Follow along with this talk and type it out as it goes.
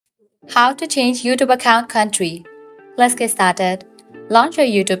How to change YouTube account country. Let's get started. Launch your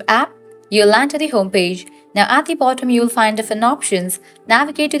YouTube app. You'll land to the home page. Now at the bottom you'll find different options.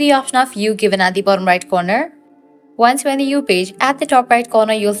 Navigate to the option of View given at the bottom right corner. Once you're in the U page, at the top right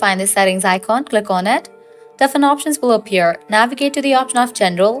corner you'll find the settings icon. Click on it. Different options will appear. Navigate to the option of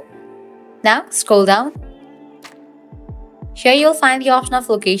General. Now scroll down. Here you'll find the option of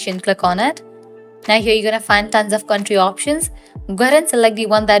Location. Click on it. Now here you're going to find tons of country options. Go ahead and select the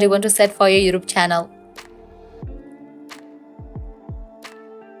one that you want to set for your YouTube channel.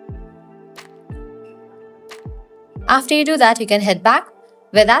 After you do that, you can head back.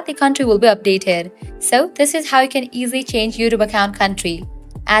 With that, the country will be updated. So this is how you can easily change YouTube account country.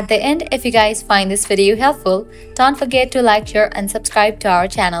 At the end, if you guys find this video helpful, don't forget to like, share and subscribe to our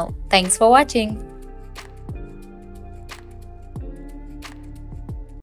channel. Thanks for watching.